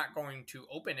 is not going to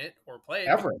open it or play it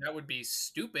ever. because that would be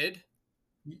stupid.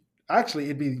 Actually,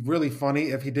 it'd be really funny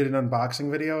if he did an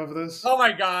unboxing video of this. Oh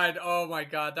my god,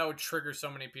 that would trigger so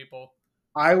many people.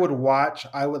 I would watch,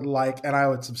 I would like, and I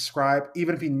would subscribe,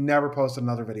 even if he never posted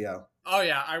another video. Oh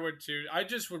yeah, I would too. I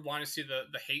just would want to see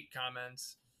the hate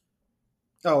comments.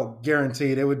 Oh,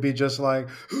 guaranteed. It would be just like,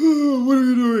 oh, what are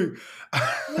you doing?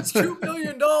 That's $2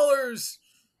 million.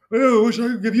 Oh, I wish I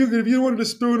could give you. If you wanted to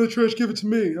throw in the trash, give it to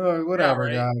me. Oh, Yeah, whatever,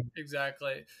 right. guy.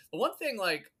 Exactly. But one thing,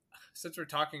 like, since we're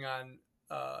talking on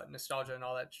nostalgia and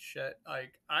all that shit,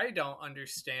 like, I don't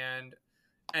understand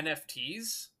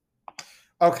NFTs.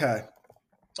 Okay.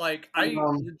 Like, I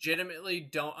Um, legitimately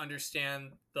don't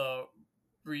understand the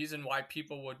reason why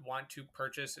people would want to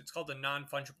purchase. It's called a non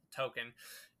fungible token.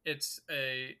 It's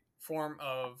a form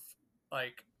of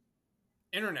like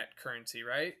internet currency,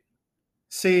 right?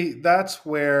 see, that's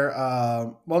where.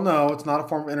 Well, no, it's not a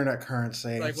form of internet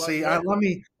currency. Like See, what let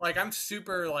me like I'm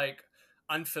super like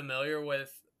unfamiliar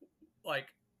with like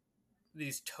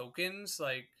these tokens.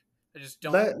 Like I just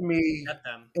don't let me get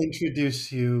them.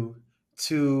 introduce you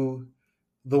to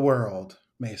the world,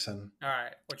 Mason. All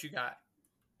right, what you got?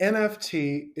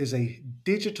 NFT is a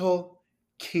digital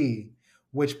key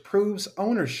which proves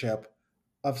ownership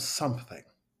of something.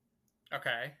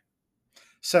 Okay.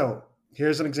 So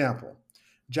here's an example.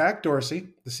 Jack Dorsey,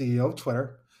 the CEO of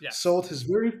Twitter, Yes. sold his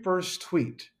very first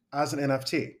tweet as an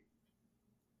NFT.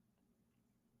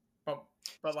 But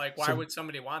but like, why So would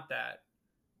somebody want that?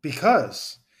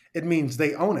 because it means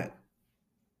they own it.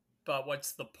 But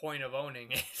what's the point of owning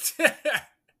it?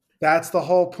 That's the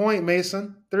whole point,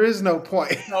 Mason. There is no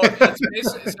point. So it's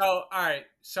basically all right.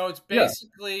 So it's Yeah.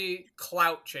 basically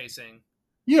clout chasing.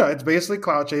 Yeah, it's basically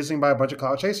cloud chasing by a bunch of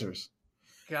cloud chasers.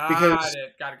 Got Because it. Got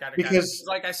it. Got it. Got it. because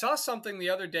Like I saw something the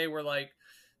other day where like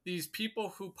these people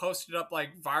who posted up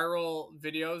like viral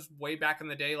videos way back in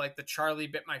the day, like the Charlie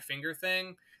bit my finger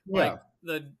thing, like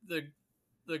yeah,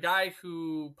 the guy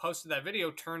who posted that video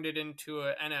turned it into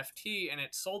an NFT and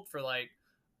it sold for like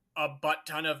a butt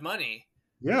ton of money.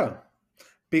 yeah.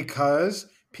 Because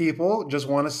people just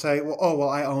want to say, well, oh well,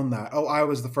 I own that. Oh, I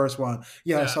was the first one.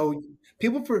 Yeah, Yeah. so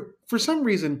people for some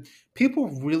reason, people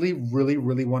really, really,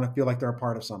 really want to feel like they're a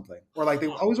part of something. Or like they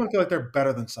always want to feel like they're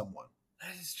better than someone.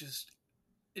 That is just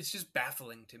it's just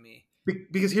baffling to me.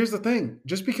 Because here's the thing,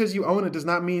 just because you own it does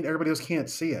not mean everybody else can't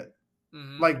see it.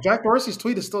 Hmm. Like Jack Dorsey's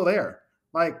tweet is still there.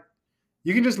 Like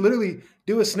you can just literally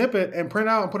do a snippet and print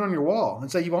out and put it on your wall and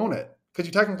say you own it because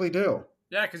you technically do.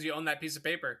 Yeah, because you own that piece of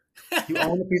paper. You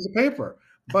own a piece of paper.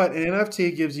 But an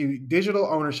NFT gives you digital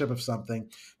ownership of something.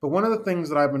 But one of the things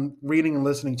that I've been reading and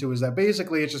listening to is that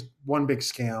basically it's just one big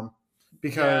scam Yeah,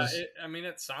 because I mean,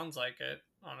 it sounds like it,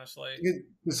 honestly.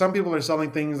 some people are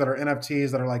selling things that are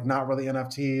NFTs that are like not really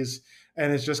NFTs.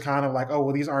 And it's just kind of like, oh,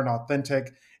 well, these aren't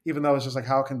authentic, even though it's just like,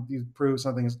 how can you prove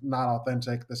something is not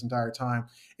authentic this entire time?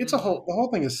 It's Mhm. the whole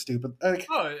thing is stupid. Like,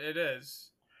 Oh, it is.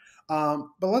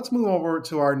 but let's move over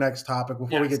to our next topic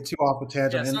before we Yes. get too off the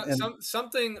tangent. Yeah,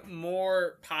 something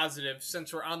more positive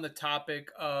since we're on the topic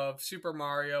of Super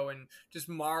Mario and just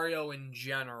Mario in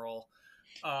general.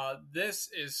 This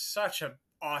is such an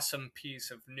awesome piece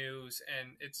of news,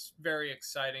 and it's very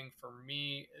exciting for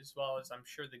me as well as I'm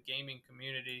sure the gaming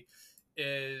community.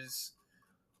 Is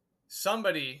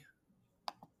somebody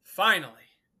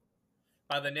finally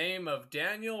by the name of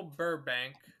Daniel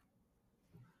Burbank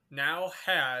now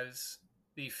has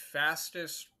the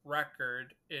fastest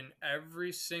record in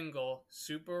every single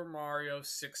Super Mario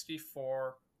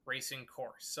 64 racing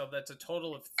course. So that's a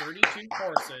total of 32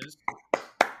 courses.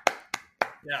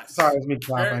 Yes. Sorry, it was me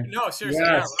clapping. No, seriously.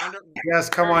 Yes. Yeah, Yes,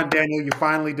 come on, Daniel. You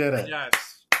finally did it. yes.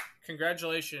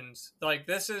 Congratulations. Like,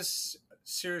 this is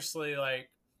seriously like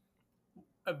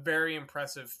a very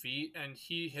impressive feat. And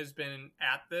he has been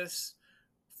at this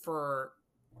for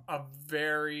a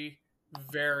very,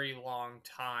 very long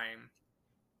time.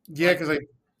 Yeah, because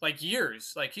like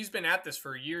years. Like he's been at this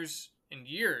for years and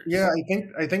years. yeah,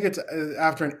 I think it's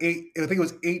after an 8. I think it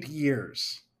was 8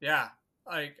 years. Yeah.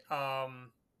 Like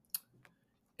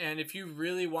and if you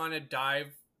really want to dive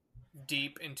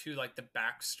deep into like the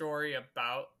backstory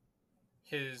about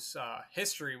his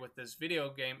history with this video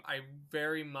game, I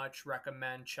very much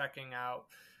recommend checking out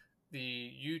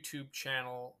the YouTube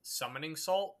channel Summoning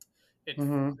Salt. It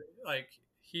Hmm. like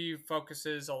he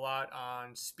focuses a lot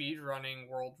on speed running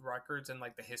world records and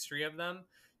like the history of them.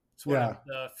 It's one of Yeah.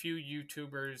 the few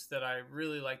YouTubers that I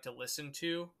really like to listen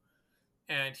to,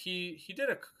 and he did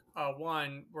a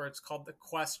one where it's called the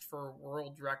Quest for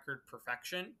World Record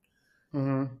Perfection,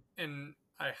 Hmm. and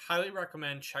I highly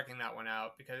recommend checking that one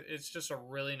out because it's just a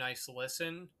really nice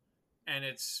listen, and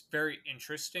it's very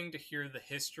interesting to hear the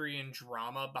history and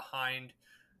drama behind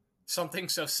something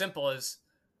so simple as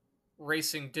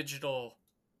racing digital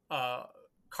uh,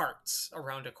 carts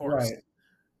around a course. Right.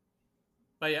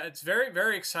 But yeah, it's very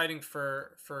very exciting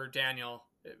for Daniel.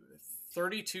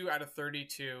 32 out of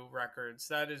 32 records.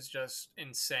 That is just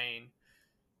insane.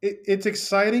 It's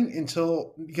exciting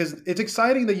until because it's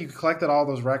exciting that you collected all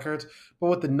those records, but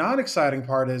what the not exciting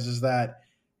part is that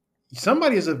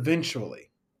somebody is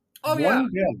eventually Oh yeah,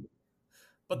 one day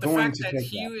but the going fact to that take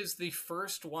he that. is the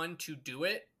first one to do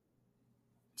it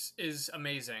is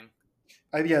amazing.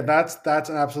 Yeah, that's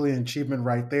an absolute achievement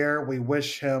right there. We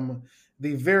wish him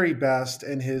the very best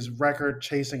in his record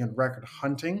chasing and record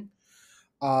hunting.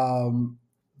 Um,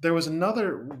 there was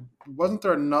another, wasn't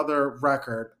there another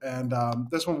record? And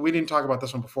this one we didn't talk about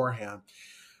this one beforehand.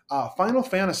 Final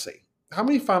Fantasy. How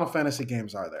many Final Fantasy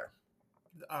games are there?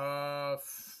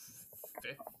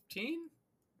 15.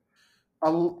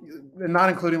 Not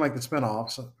including like the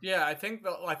spin-offs. Yeah, I think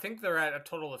they're at a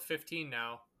total of 15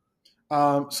 now.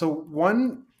 So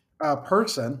one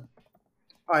person,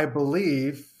 I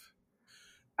believe,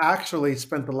 actually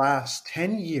spent the last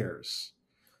 10 years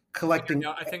collecting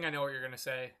I think I know what you're gonna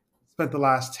say. spent the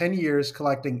last 10 years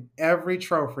collecting every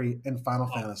trophy in Final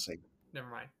Oh, Fantasy. never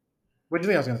mind. What do you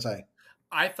think I was going to say?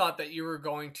 I thought that you were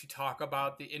going to talk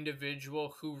about the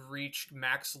individual who reached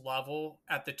max level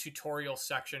at the tutorial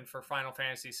section for Final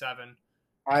Fantasy VII.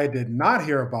 I did not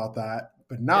hear about that,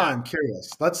 but now Yeah, I'm curious.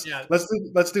 Let's yeah, let's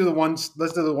do the one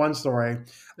story.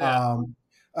 yeah.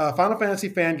 A Final Fantasy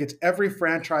fan gets every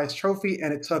franchise trophy,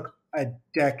 and it took a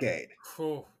decade.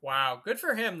 Whew, wow, good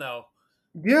for him though.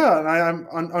 Yeah, and I'm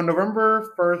on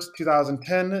November 1st,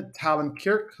 2010, Talon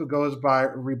Kirk, who goes by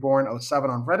Reborn07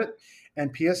 on Reddit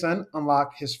and PSN,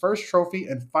 unlocked his first trophy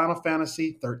in Final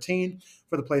Fantasy 13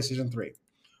 for the PlayStation 3.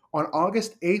 On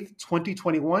August 8th,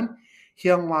 2021, he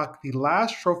unlocked the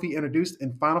last trophy introduced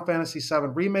in Final Fantasy VII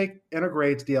Remake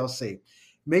Intergrades DLC,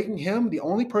 making him the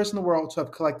only person in the world to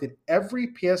have collected every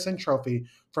PSN trophy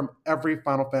from every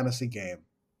Final Fantasy game.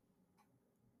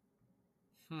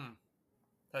 Hmm,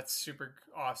 that's super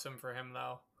awesome for him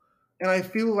though. And I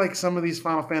feel like some of these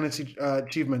Final Fantasy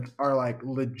achievements are like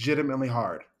legitimately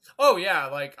hard. Oh yeah,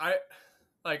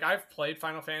 I've played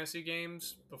Final Fantasy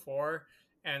games before,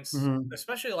 and Hmm.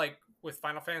 especially like with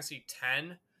Final Fantasy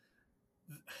X,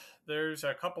 there's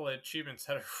a couple of achievements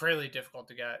that are really difficult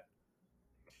to get.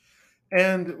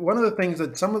 And one of the things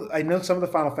that I know some of the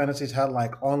Final Fantasies had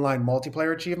like online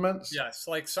multiplayer achievements. Yes,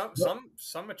 like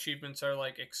some achievements are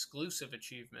like exclusive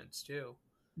achievements too.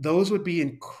 Those would be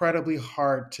incredibly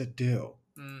hard to do,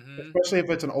 Mm-hmm. especially if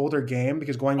it's an older game,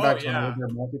 because going Oh back to an yeah. older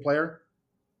multiplayer.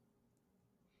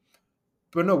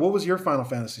 But no, what was your Final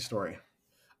Fantasy story?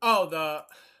 Oh, the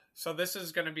so this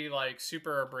is going to be like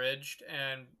super abridged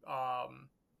and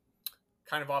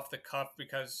kind of off the cuff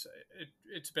because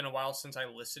it's been a while since I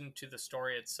listened to the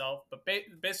story itself. But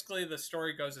basically, the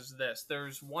story goes as this: there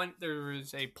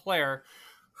is a player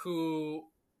who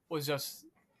was just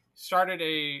started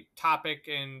a topic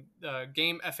in the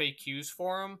game FAQs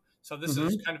forum. So this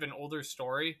is Hmm. kind of an older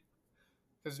story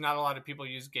because not a lot of people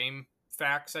use game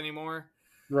facts anymore.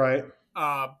 Right.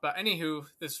 But anywho,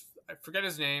 this I forget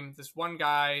his name. This one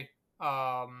guy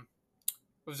um,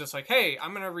 was just like, "Hey,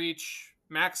 I'm gonna reach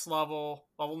max level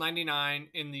 99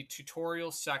 in the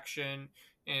tutorial section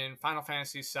in Final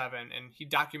Fantasy VII," and he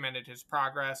documented his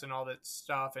progress and all that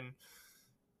stuff. And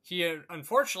he had,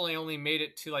 unfortunately only made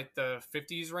it to like the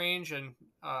 50s range, and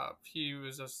he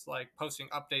was just like posting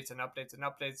updates and updates and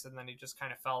updates, and then he just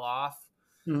kind of fell off.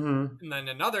 Hmm. And then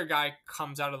another guy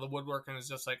comes out of the woodwork and is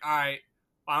just like, all right,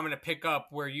 I'm going to pick up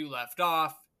where you left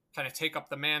off, kind of take up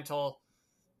the mantle.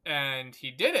 And he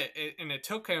did it. And it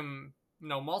took him,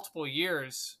 multiple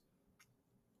years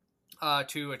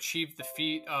to achieve the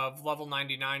feat of level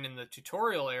 99 in the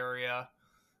tutorial area.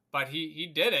 But he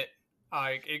did it.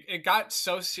 It got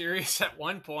so serious at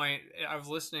one point. I was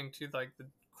listening to like the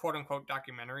quote unquote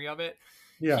documentary of it.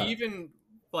 He Yeah. even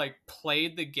like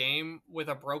played the game with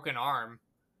a broken arm.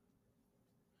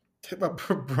 A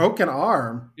broken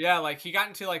arm. Yeah, like he got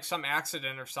into like some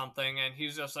accident or something, and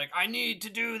he's just like, "I need to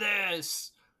do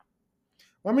this."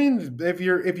 I mean, if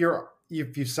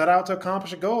you set out to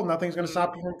accomplish a goal, nothing's going to Mhm.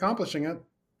 stop you from accomplishing it.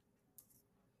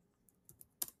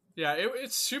 Yeah,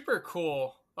 it's super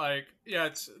cool. Like, yeah,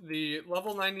 it's the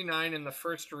level 99 in the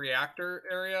first reactor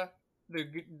area. The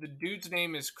dude's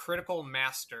name is Critical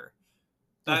Master.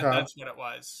 Okay. That's what it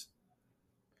was.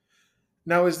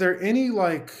 Now, is there any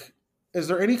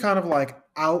kind of like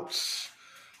out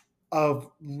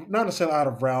of not necessarily out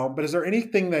of realm, but is there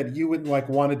anything that you would like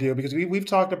want to do? Because we've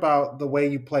talked about the way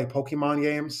you play Pokemon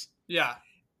games. Yeah.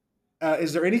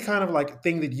 Is there any kind of like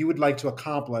thing that you would like to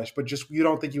accomplish, but just you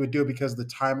don't think you would do because of the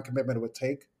time commitment it would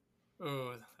take?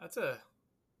 Ooh, that's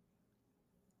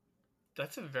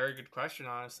a very good question.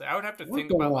 Honestly, I would have to What's think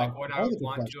going about like on? what I All would the good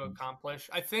want to questions. accomplish.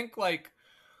 I think like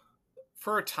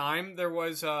for a time there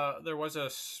was a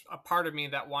part of me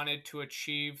that wanted to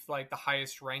achieve like the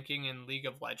highest ranking in League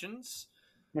of Legends,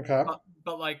 Okay.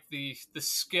 but like the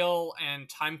skill and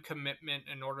time commitment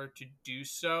in order to do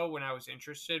so when I was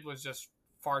interested was just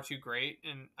far too great,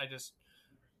 and I just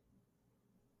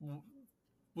w-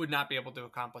 would not be able to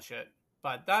accomplish it.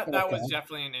 But that was Okay.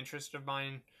 definitely an interest of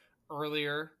mine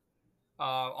earlier.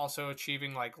 Also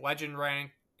achieving like legend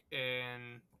rank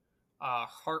in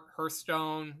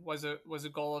Hearthstone was a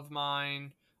goal of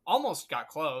mine. Almost got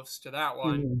close to that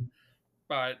one, Hmm.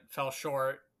 but fell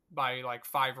short by like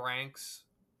 5 ranks.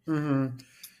 Hmm.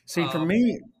 See, Um,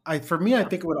 I yeah.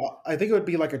 think it would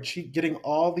be like getting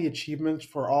all the achievements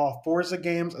for all Forza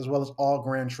games as well as all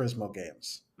Gran Turismo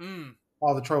games, Mm,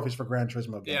 all the trophies for Gran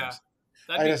Turismo yeah. games.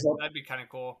 That'd I be just don't, that'd be kind of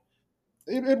cool.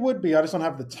 it would be. I just don't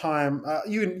have the time.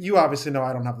 You obviously know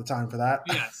I don't have the time for that.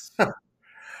 Yes.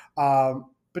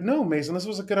 But no, Mason, this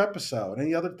was a good episode.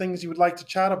 Any other things you would like to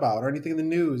chat about or anything in the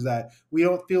news that we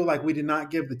don't feel like we did not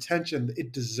give the attention that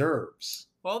it deserves?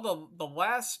 Well, the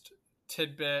last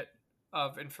tidbit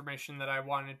of information that I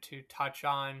wanted to touch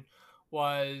on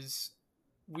was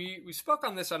we spoke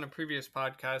on this on a previous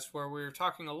podcast where we were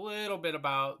talking a little bit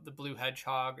about the Blue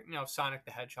Hedgehog, Sonic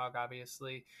the Hedgehog,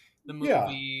 obviously, the Yeah,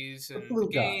 movies the and the blue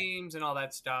guy. games and all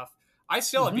that stuff. I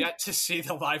still have Hmm. yet to see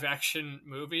the live action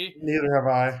movie, Neither have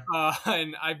I.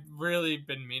 and I've really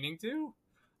been meaning to.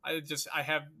 I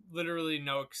have literally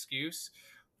no excuse.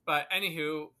 But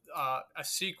anywho, a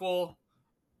sequel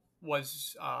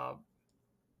was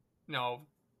you know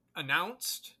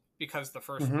announced because the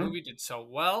first Hmm. movie did so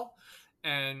well,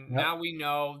 and Yep. now we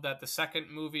know that the second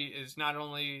movie is not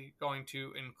only going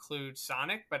to include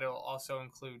Sonic, but it'll also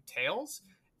include Tails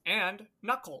and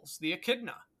Knuckles, the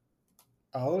Echidna.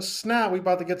 Oh snap! We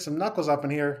about to get some knuckles up in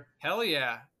here. Hell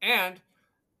yeah! And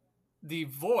the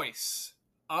voice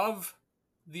of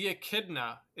the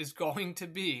Echidna is going to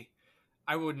be,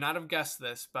 I would not have guessed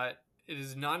this, but it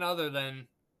is none other than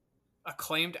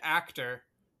acclaimed actor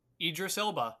Idris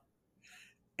Elba.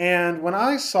 And when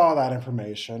I saw that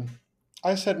information,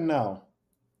 I said no.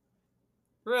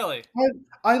 Really?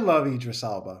 I love Idris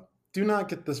Elba. Do not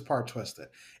get this part twisted.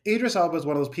 Idris Elba is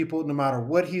one of those people, no matter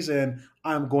what he's in,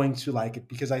 I'm going to like it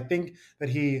because I think that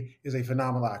he is a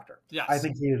phenomenal actor. I Yes.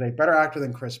 think he is a better actor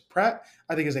than Chris Pratt.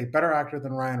 I think he's a better actor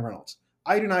than Ryan Reynolds.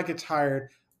 I do not get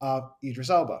tired of Idris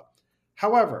Elba.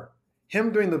 However,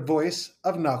 him doing the voice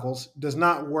of Knuckles does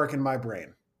not work in my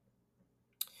brain.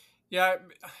 Yeah,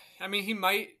 I mean, he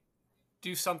might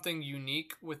do something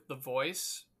unique with the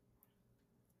voice.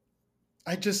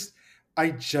 I just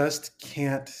I just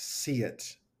can't see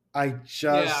it. I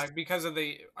Yeah, just because of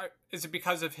the. Is it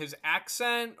because of his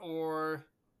accent or?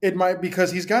 It might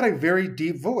because he's got a very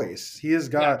deep voice.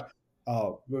 Yeah.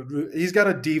 Uh, he's got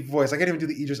a deep voice. I can't even do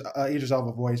the Idris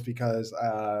Elba voice because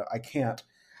I can't.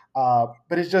 But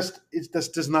it's just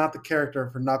does not the character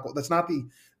for Knuckles. That's not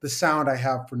the sound I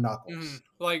have for Knuckles.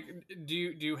 Like, do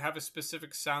you have a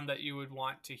specific sound that you would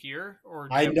want to hear, or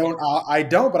do I you have don't. I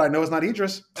don't. But I know it's not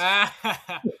Idris.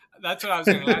 That's what I was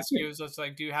going to ask you. Is just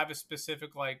like, do you have a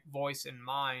specific like voice in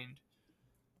mind?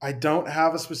 I don't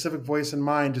have a specific voice in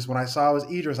mind. Just when I saw it was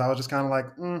Idris, I was just kind of like,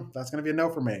 that's going to be a no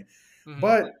for me. Hmm.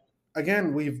 But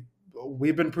again, we've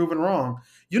been proven wrong.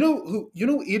 You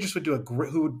know Idris would do a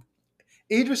great who would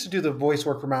Idris to do the voice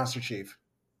work for Master Chief.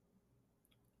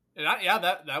 Yeah,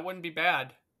 that wouldn't be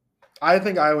bad. I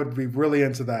think I would be really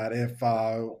into that if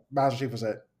Master Chief was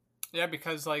it. Yeah,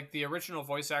 because like the original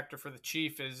voice actor for the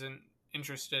Chief isn't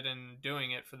interested in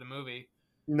doing it for the movie.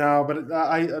 No, but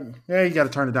yeah, you got to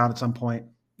turn it down at some point.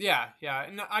 Yeah,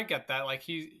 and I get that. Like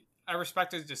I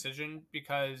respect his decision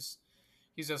because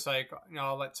he's just like,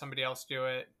 I'll let somebody else do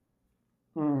it.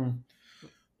 Hmm.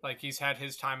 Like he's had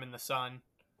his time in the sun.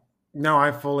 No,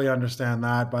 I fully understand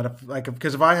that, but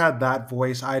because if I had that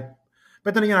voice, I.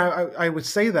 But then again, I would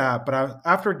say that, but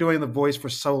after doing the voice for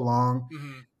so long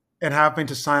Hmm. and having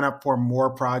to sign up for more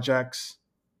projects,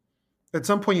 at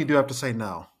some point you do have to say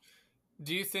no.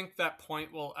 Do you think that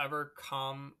point will ever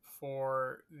come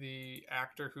for the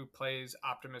actor who plays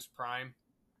Optimus Prime?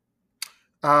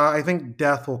 I think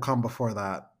death will come before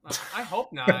that. I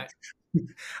hope not.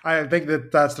 I think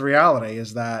that that's the reality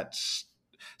is that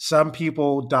some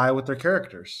people die with their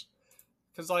characters.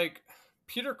 Because like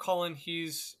Peter Cullen,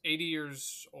 he's 80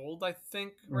 years old, I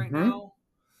think, right Hmm. now,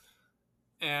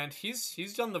 and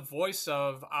he's done the voice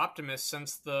of Optimus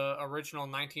since the original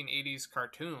 1980s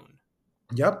cartoon.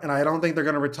 Yep, and I don't think they're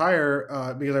going to retire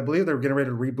because I believe they're getting ready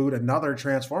to reboot another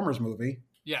Transformers movie.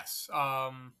 Yes,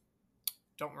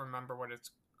 don't remember what it's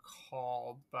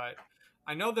called, but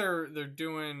I know they're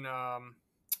doing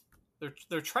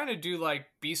they're trying to do like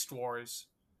Beast Wars,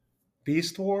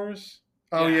 Beast Wars.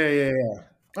 Oh yeah, yeah.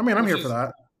 I mean, I'm which here for is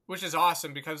that. which is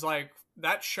awesome because like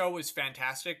that show was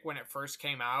fantastic when it first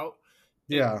came out.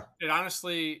 It Yeah. it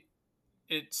honestly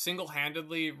it single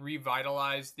handedly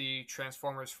revitalized the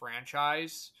Transformers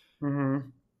franchise. Hmm.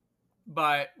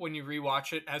 But when you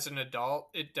rewatch it as an adult,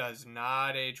 it does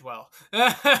not age well.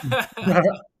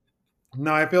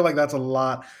 No, I feel like that's a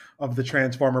lot of the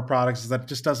Transformer products is that it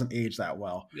just doesn't age that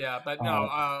well. Yeah, but no,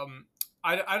 Uh,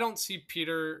 I don't see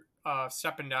Peter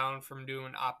stepping down from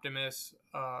doing Optimus.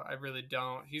 I really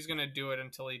don't. He's gonna do it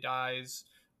until he dies.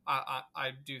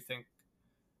 I do think.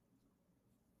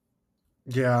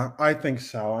 Yeah, I think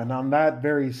so. And on that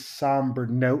very somber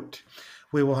note,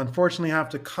 we will unfortunately have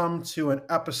to come to an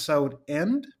episode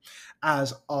end.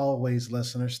 As always,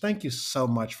 listeners, thank you so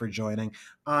much for joining.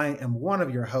 I am one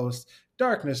of your hosts,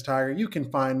 Darkness Tiger. You can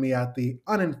find me at the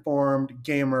Uninformed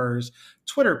Gamers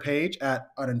Twitter page at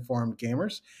Uninformed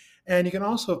Gamers. And you can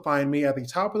also find me at the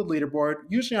top of the leaderboard.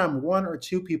 Usually I'm one or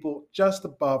two people just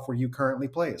above where you currently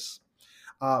place.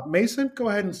 Mason, go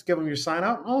ahead and give them your sign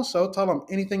out. And also tell them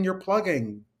anything you're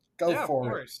plugging. Go Yeah, of for it.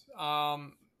 course.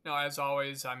 No, as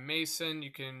always, I'm Mason.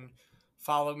 You can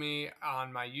follow me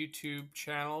on my YouTube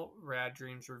channel, Rad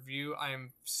Dreams Review. I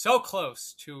am so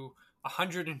close to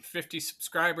 150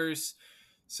 subscribers,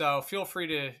 so feel free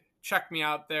to check me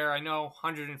out there. I know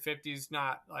 150 is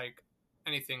not like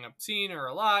anything obscene or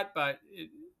a lot, but it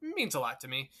means a lot to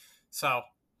me. So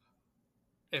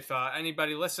if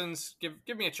anybody listens,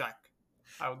 give me a check.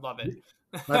 I would love it.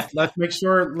 Let's make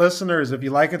sure, listeners, if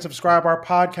you like and subscribe our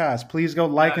podcast, please go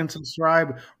like Yeah. and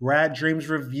subscribe Rad Dreams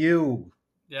Review.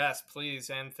 Yes, please,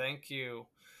 and thank you.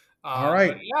 All But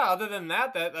right. yeah, other than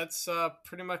that, that's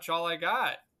pretty much all I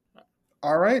got.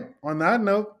 All right. On that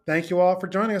note, thank you all for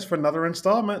joining us for another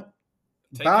installment.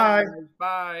 Take care, Bye. guys.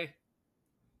 Bye.